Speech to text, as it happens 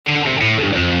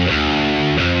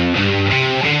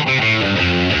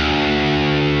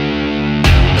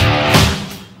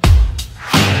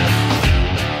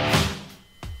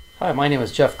Hi, my name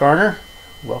is Jeff Garner.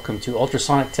 Welcome to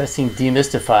Ultrasonic Testing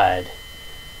Demystified.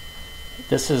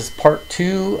 This is part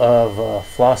 2 of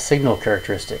Flaw signal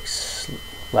characteristics.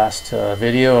 Last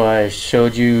video I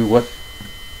showed you what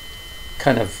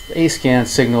kind of A-scan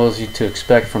signals you to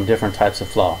expect from different types of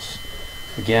flaws.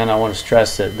 Again, I want to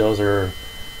stress that those are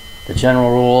the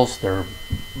general rules. They're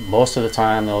most of the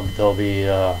time they'll be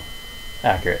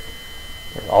accurate.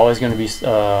 There's always going to be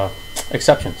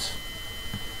exceptions.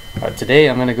 Today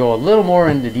I'm going to go a little more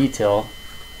into detail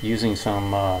using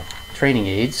some training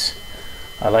aids.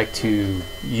 I like to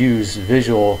use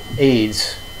visual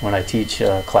aids when I teach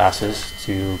classes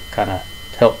to kind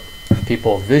of help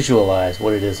people visualize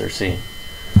what it is they're seeing.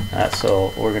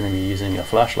 So we're going to be using a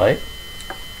flashlight.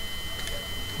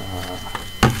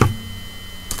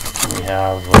 We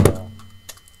have,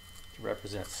 to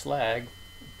represent SLAG,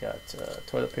 we've got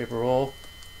toilet paper roll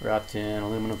wrapped in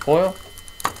aluminum foil.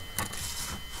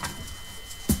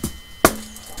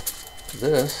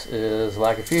 This is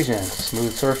lack of fusion,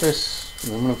 smooth surface,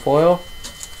 aluminum foil.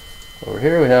 Over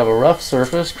here we have a rough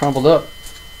surface, crumpled up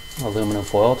aluminum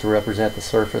foil to represent the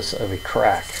surface of a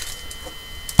crack.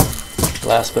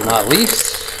 Last but not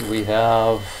least, we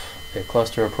have a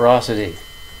cluster of porosity,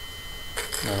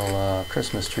 little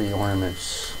Christmas tree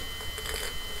ornaments.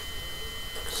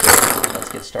 So let's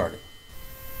get started.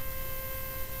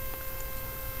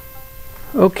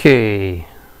 Okay.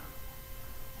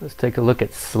 Let's take a look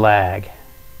at SLAG.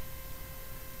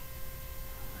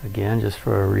 Again, just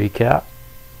for a recap.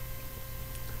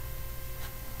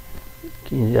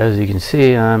 As you can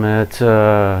see, I'm at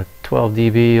 12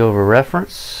 dB over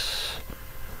reference.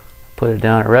 Put it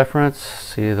down at reference,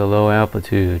 see the low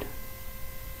amplitude.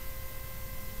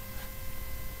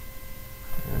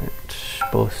 Right,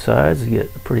 both sides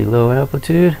get a pretty low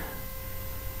amplitude.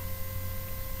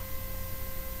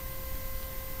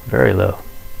 Very low.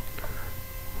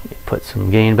 Put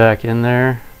some gain back in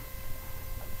there.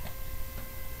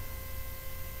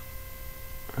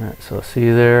 Alright, so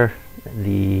see there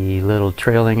the little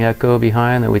trailing echo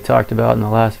behind that we talked about in the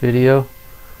last video.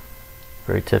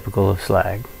 Very typical of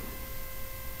SLAG.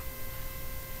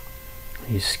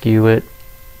 You skew it.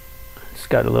 It's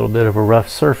got a little bit of a rough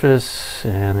surface,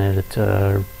 and it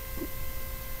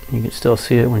you can still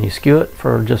see it when you skew it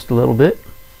for just a little bit.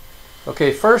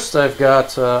 Okay, first I've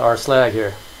got our SLAG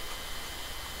here.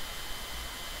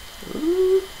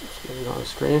 Let's get it on the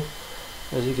screen.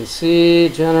 As you can see,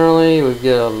 generally we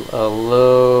get a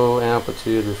low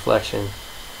amplitude reflection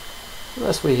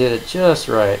unless we hit it just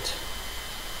right.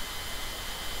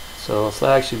 So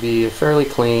SLAG should be a fairly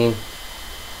clean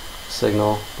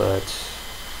signal, but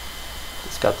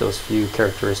it's got those few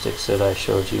characteristics that I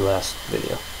showed you last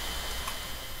video.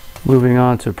 Moving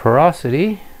on to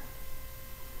porosity.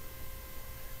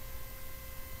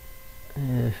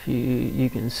 If you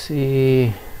can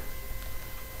see,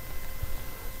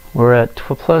 we're at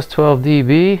plus 12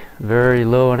 dB, very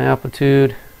low in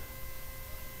amplitude.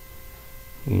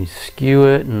 You skew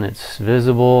it and it's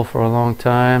visible for a long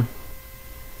time.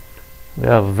 We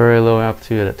have a very low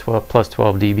amplitude at plus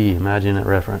 12 dB, imagine at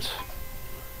reference.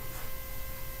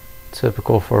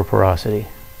 Typical for porosity.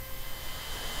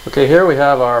 Okay, here we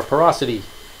have our porosity.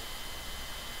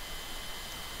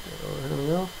 There we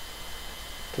go.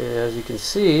 Okay, as you can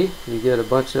see, you get a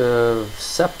bunch of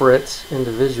separate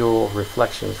individual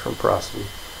reflections from porosity.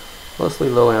 Mostly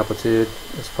low amplitude.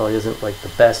 This probably isn't like the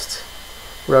best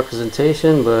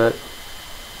representation, but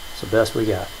it's the best we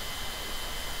got.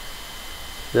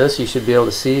 This you should be able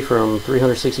to see from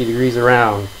 360 degrees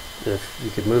around, if you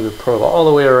could move the probe all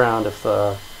the way around if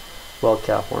the weld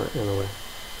cap weren't in the way.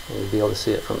 And you'd be able to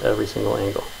see it from every single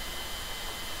angle.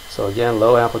 So again,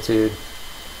 low amplitude,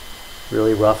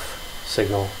 really rough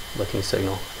signal, looking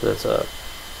signal. That's a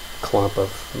clump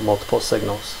of multiple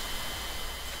signals.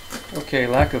 Okay,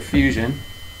 lack of fusion.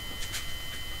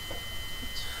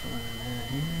 Let's find that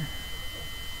here.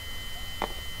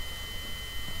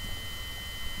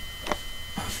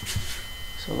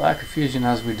 So lack of fusion,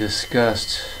 as we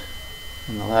discussed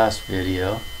in the last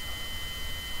video,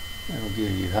 it'll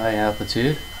give you high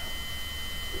amplitude,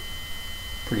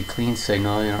 pretty clean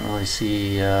signal. You don't really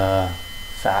see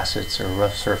facets or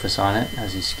rough surface on it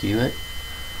as you skew it.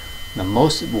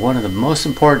 One of the most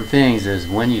important things is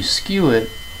when you skew it,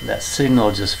 that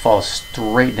signal just falls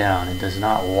straight down. It does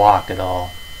not walk at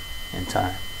all in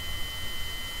time.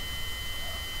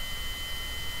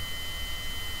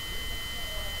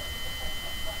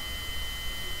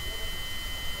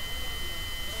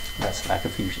 That's lack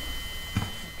of fusion.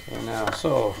 Okay, now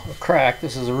so a crack.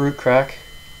 This is a root crack.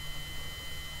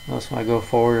 Notice when I go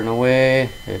forward and away,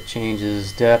 it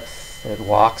changes depth, it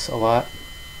walks a lot.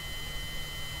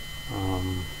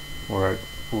 or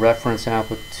reference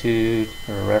amplitude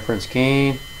or reference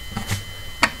gain,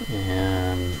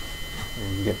 and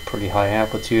you get pretty high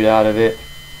amplitude out of it.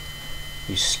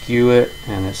 You skew it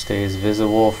and it stays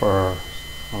visible for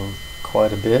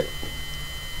quite a bit.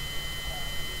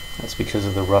 That's because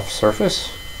of the rough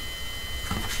surface.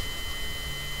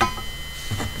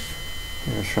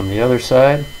 Here's from the other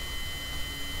side.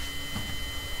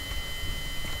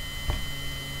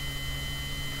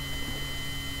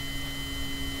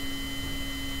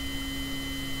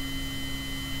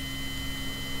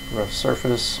 Rough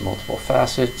surface, multiple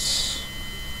facets,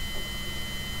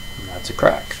 and that's a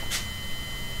crack.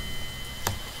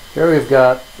 Here we've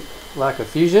got lack of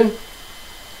fusion.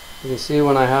 You can see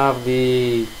when I have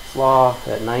the flaw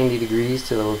at 90 degrees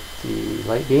to the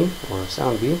light beam or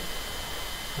sound beam,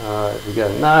 we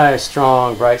got a nice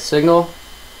strong bright signal.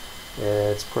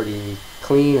 It's pretty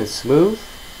clean and smooth.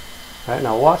 Alright,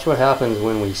 now watch what happens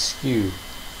when we skew.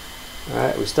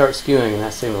 Alright, we start skewing and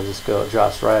that signal just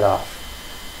drops right off.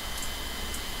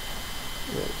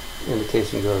 The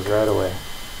indication goes right away.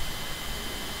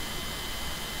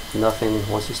 Nothing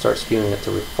once you start skewing it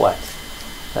to reflect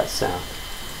that sound.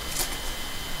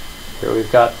 Here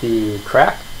we've got the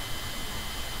crack.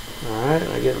 Alright,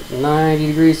 I get 90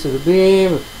 degrees to the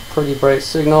beam, pretty bright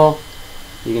signal.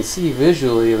 You can see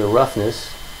visually the roughness.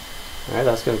 Alright,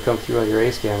 that's going to come through on your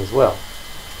A scan as well.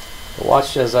 But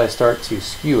watch as I start to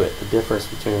skew it, the difference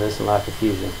between this and lack of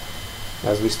fusion.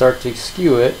 As we start to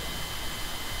skew it,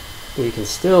 you can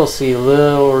still see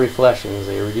little reflections.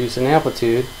 They reduce in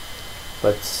amplitude,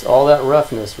 but all that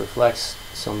roughness reflects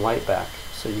some light back.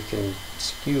 So you can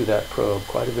skew that probe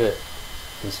quite a bit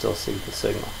and still see the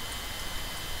signal.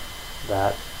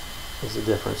 That is the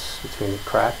difference between the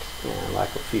crack and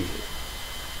lack of fusion.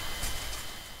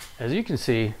 As you can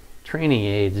see, training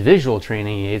aids, visual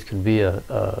training aids, can be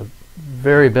a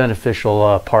very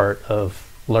beneficial part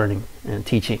of learning and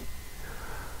teaching.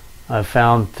 I've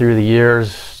found through the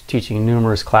years teaching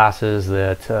numerous classes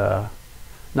that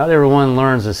not everyone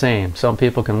learns the same. Some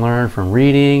people can learn from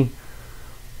reading,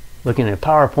 looking at a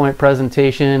PowerPoint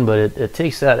presentation, but it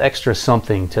takes that extra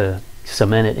something to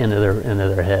cement it into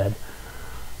their head.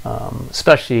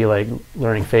 Especially like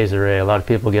learning phase array, a lot of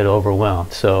people get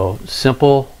overwhelmed. So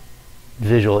simple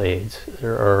visual aids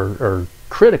are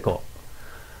critical.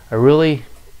 I really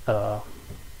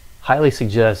highly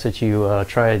suggest that you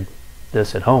try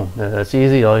this at home. That's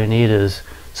easy. All you need is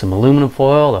some aluminum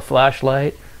foil, a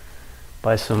flashlight,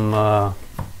 buy some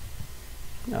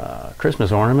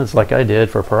Christmas ornaments like I did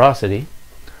for Porosity.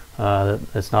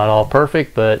 It's not all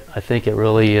perfect, but I think it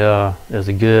really is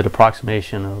a good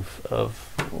approximation of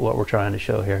what we're trying to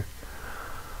show here.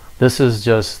 This is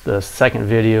just the second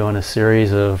video in a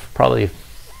series of probably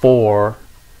 4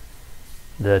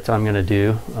 that I'm going to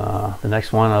do. The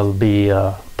next one I'll be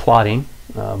plotting,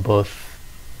 both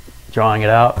drawing it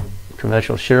out,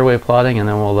 conventional shear wave plotting, and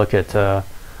then we'll look at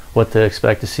what to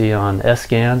expect to see on S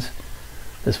scans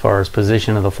as far as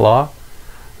position of the flaw.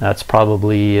 That's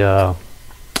probably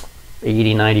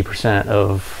 80–90%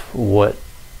 of what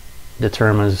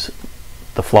determines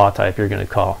the flaw type you're going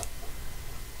to call.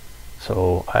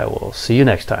 So I will see you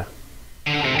next time.